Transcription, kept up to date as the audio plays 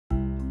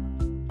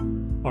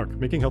AHRQ,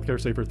 Making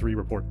Healthcare Safer 3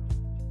 report.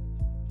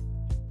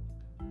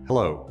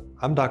 Hello,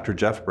 I'm Dr.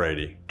 Jeff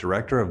Brady,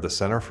 Director of the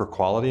Center for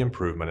Quality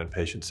Improvement and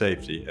Patient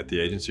Safety at the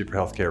Agency for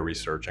Healthcare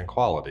Research and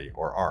Quality,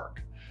 or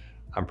AHRQ.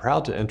 I'm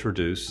proud to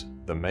introduce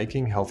the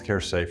Making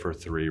Healthcare Safer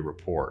 3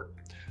 report.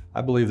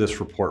 I believe this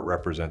report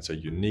represents a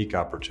unique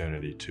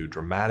opportunity to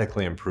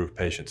dramatically improve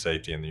patient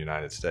safety in the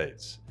United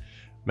States.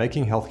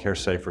 Making Healthcare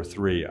Safer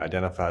 3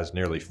 identifies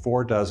nearly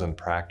 4 dozen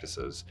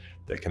practices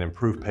that can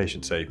improve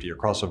patient safety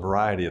across a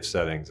variety of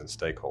settings and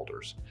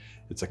stakeholders.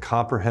 It's a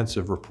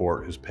comprehensive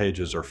report whose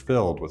pages are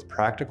filled with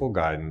practical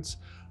guidance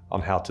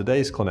on how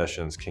today's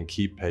clinicians can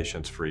keep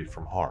patients free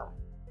from harm.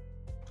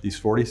 These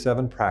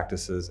 47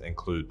 practices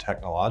include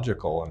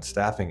technological and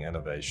staffing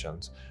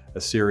innovations, a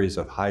series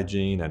of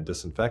hygiene and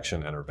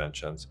disinfection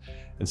interventions,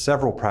 and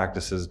several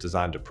practices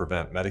designed to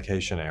prevent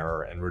medication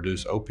error and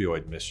reduce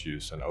opioid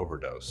misuse and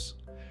overdose.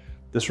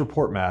 This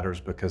report matters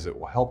because it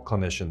will help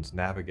clinicians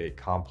navigate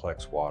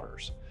complex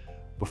waters.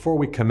 Before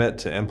we commit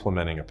to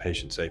implementing a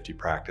patient safety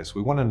practice,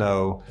 we want to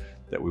know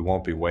that we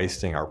won't be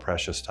wasting our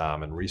precious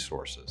time and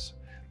resources.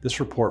 This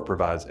report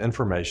provides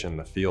information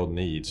the field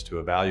needs to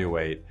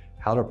evaluate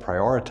how to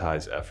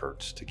prioritize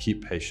efforts to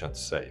keep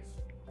patients safe.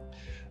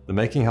 The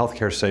Making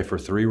Healthcare Safer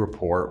 3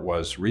 report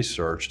was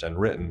researched and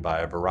written by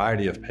a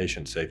variety of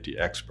patient safety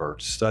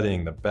experts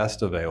studying the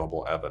best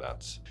available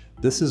evidence.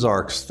 This is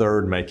AHRQ's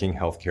third Making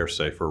Healthcare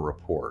Safer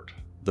report.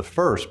 The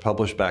first,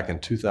 published back in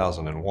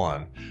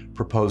 2001,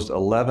 proposed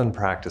 11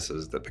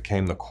 practices that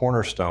became the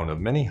cornerstone of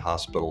many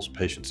hospitals'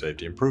 patient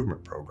safety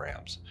improvement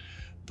programs.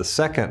 The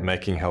second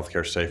Making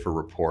Healthcare Safer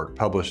report,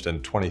 published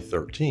in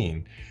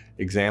 2013,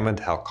 examined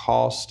how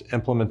cost,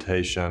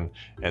 implementation,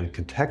 and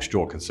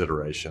contextual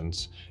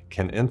considerations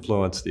can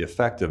influence the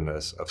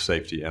effectiveness of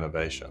safety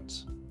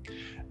innovations.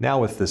 Now,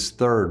 with this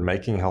third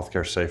Making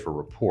Healthcare Safer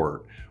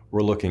report,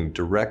 we're looking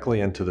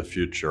directly into the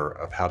future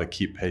of how to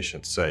keep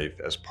patients safe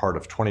as part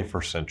of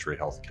 21st century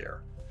healthcare.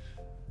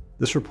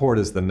 This report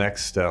is the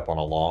next step on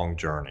a long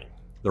journey.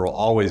 There will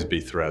always be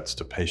threats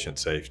to patient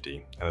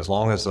safety, and as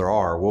long as there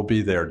are, we'll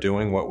be there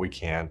doing what we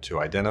can to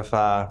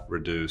identify,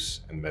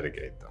 reduce, and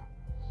mitigate them.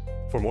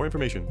 For more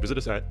information, visit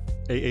us at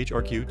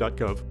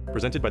ahrq.gov,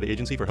 presented by the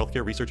Agency for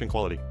Healthcare Research and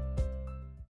Quality.